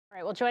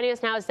All right, well, joining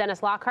us now is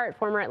Dennis Lockhart,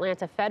 former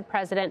Atlanta Fed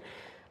president.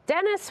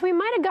 Dennis, we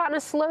might have gotten a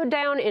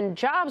slowdown in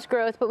jobs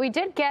growth, but we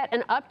did get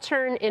an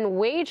upturn in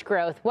wage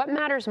growth. What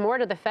matters more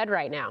to the Fed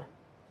right now?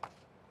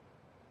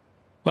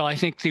 Well, I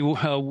think the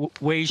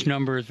wage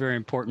number is very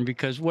important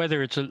because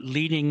whether it's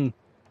leading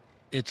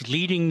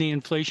the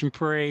inflation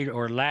parade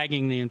or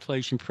lagging the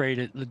inflation parade,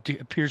 it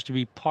appears to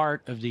be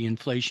part of the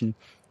inflation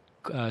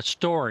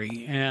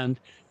story. And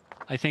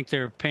I think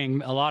they're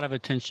paying a lot of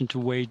attention to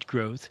wage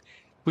growth,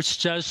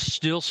 which does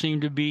still seem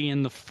to be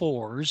in the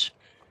fours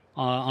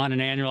on an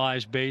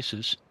annualized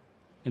basis.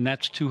 And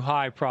that's too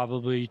high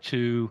probably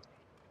to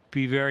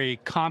be very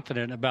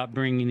confident about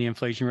bringing the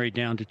inflation rate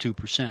down to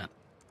 2%.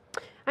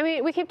 I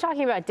mean, we keep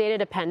talking about data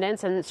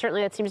dependence, and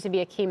certainly that seems to be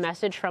a key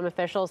message from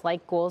officials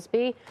like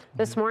Goolsbee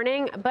this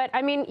morning. But,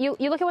 I mean, you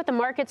look at what the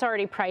market's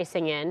already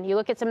pricing in. You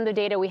look at some of the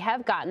data we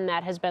have gotten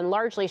that has been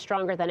largely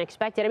stronger than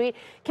expected. I mean,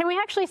 can we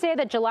actually say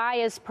that July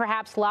is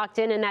perhaps locked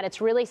in and that it's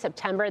really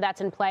September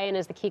that's in play and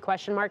is the key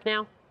question mark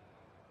now?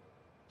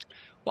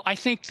 Well, I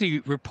think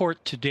the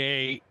report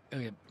today,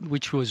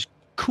 which was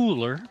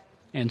cooler,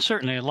 and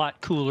certainly a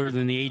lot cooler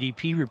than the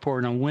ADP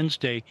report on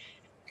Wednesday,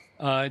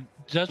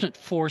 doesn't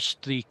force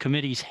the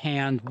committee's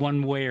hand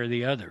one way or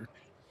the other.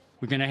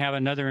 We're going to have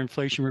another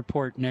inflation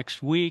report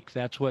next week.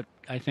 That's what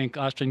I think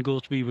Austin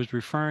Goolsbee was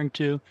referring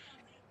to.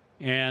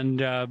 And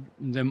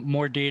the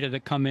more data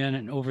that come in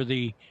and over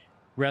the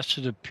rest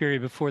of the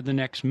period before the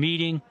next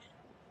meeting.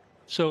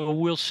 So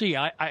we'll see.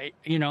 I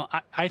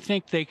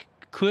think they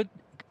could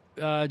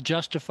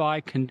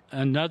justify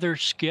another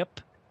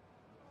skip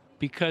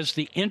because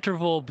the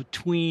interval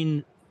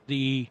between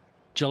the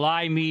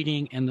July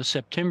meeting and the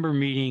September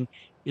meeting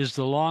is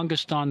the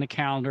longest on the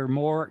calendar.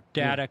 More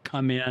data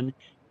come in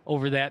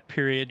over that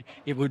period.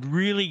 It would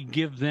really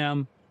give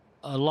them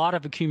a lot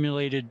of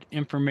accumulated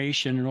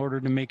information in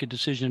order to make a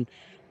decision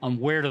on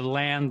where to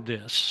land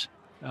this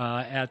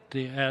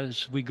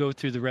as we go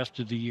through the rest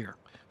of the year.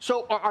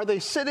 So are they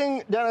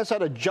sitting, Dennis,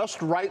 at a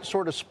just right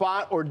sort of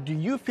spot, or do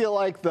you feel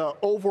like the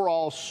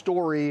overall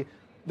story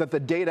that the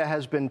data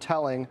has been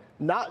telling,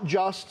 not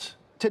just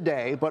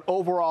today, but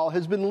overall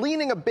has been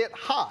leaning a bit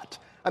hot?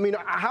 I mean,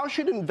 how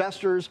should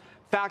investors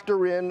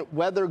factor in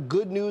whether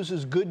good news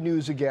is good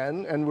news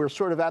again, and we're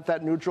sort of at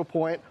that neutral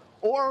point,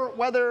 or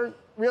whether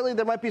really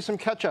there might be some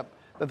catch-up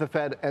that the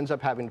Fed ends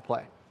up having to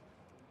play?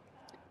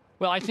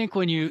 Well, I think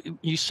when you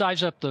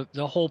size up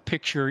the whole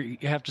picture, you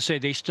have to say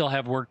they still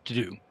have work to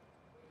do.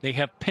 They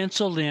have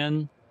penciled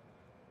in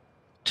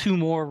 2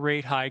 more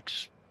rate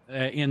hikes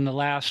in the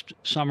last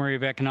summary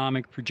of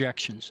economic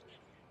projections.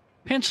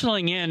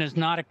 Penciling in is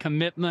not a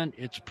commitment.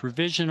 It's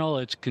provisional.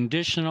 It's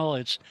conditional.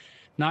 It's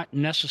not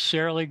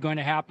necessarily going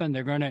to happen.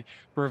 They're going to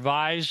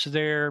revise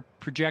their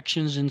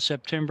projections in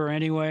September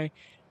anyway.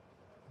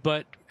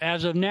 But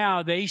as of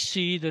now, they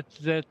see that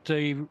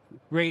the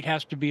rate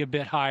has to be a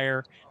bit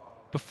higher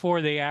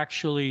before they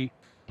actually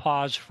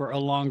pause for a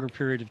longer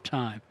period of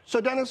time. So,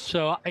 Dennis,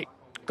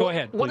 go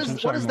ahead. What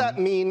does that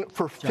mean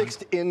for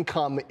fixed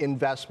income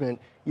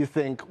investment, you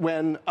think,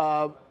 when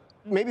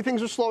maybe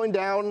things are slowing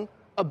down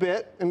a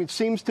bit? I mean, it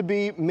seems to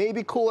be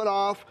maybe cooling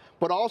off,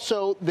 but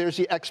also there's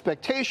the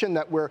expectation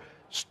that we're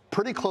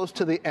pretty close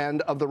to the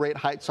end of the rate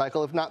hike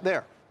cycle, if not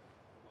there.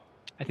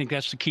 I think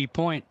that's the key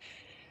point.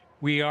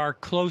 We are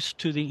close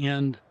to the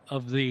end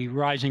of the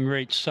rising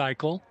rate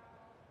cycle,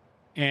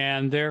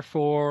 and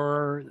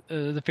therefore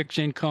the fixed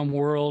income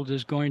world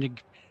is going to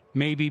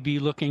maybe be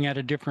looking at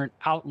a different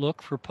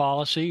outlook for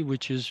policy,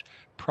 which is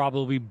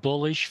probably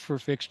bullish for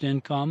fixed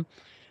income.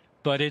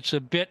 But it's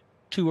a bit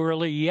too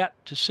early yet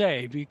to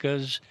say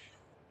because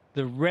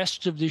the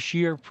rest of this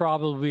year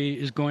probably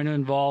is going to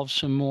involve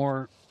some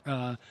more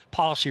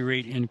policy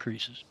rate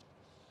increases.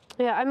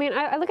 Yeah, I mean,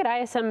 I look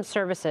at ISM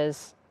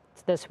services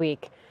this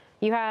week.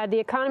 You had the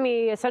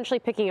economy essentially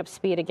picking up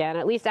speed again.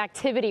 At least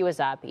activity was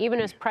up, even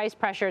as price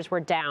pressures were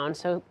down.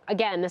 So,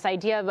 again, this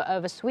idea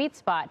of a sweet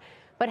spot.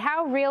 But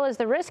how real is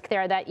the risk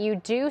there that you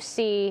do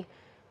see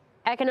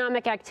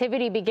economic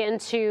activity begin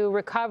to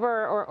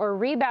recover or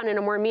rebound in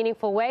a more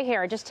meaningful way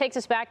here? It just takes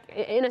us back.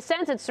 In a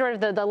sense, it's sort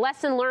of the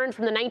lesson learned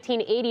from the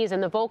 1980s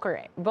and the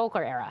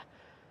Volcker era.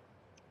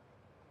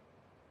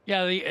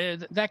 Yeah,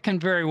 that can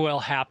very well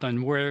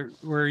happen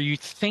where you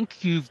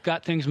think you've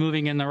got things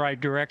moving in the right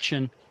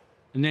direction,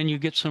 and then you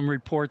get some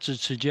reports that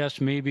suggest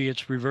maybe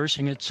it's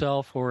reversing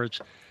itself or it's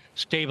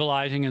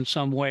stabilizing in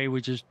some way,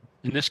 which is,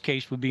 in this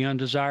case, would be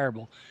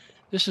undesirable.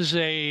 This is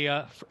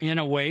in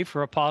a way,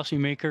 for a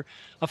policymaker,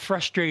 a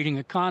frustrating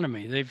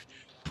economy. They've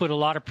put a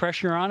lot of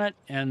pressure on it,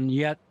 and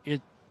yet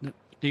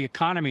the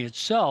economy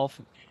itself,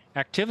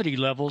 activity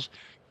levels,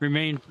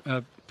 remain,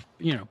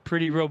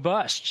 pretty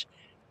robust.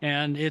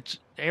 And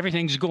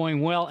everything's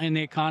going well in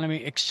the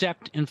economy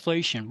except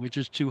inflation, which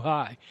is too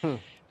high.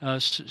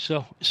 If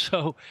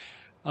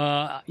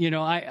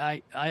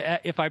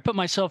I put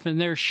myself in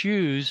their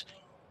shoes,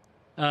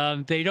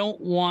 they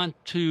don't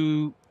want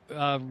to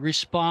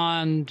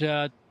respond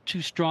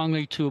too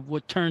strongly to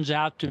what turns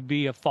out to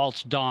be a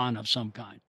false dawn of some kind.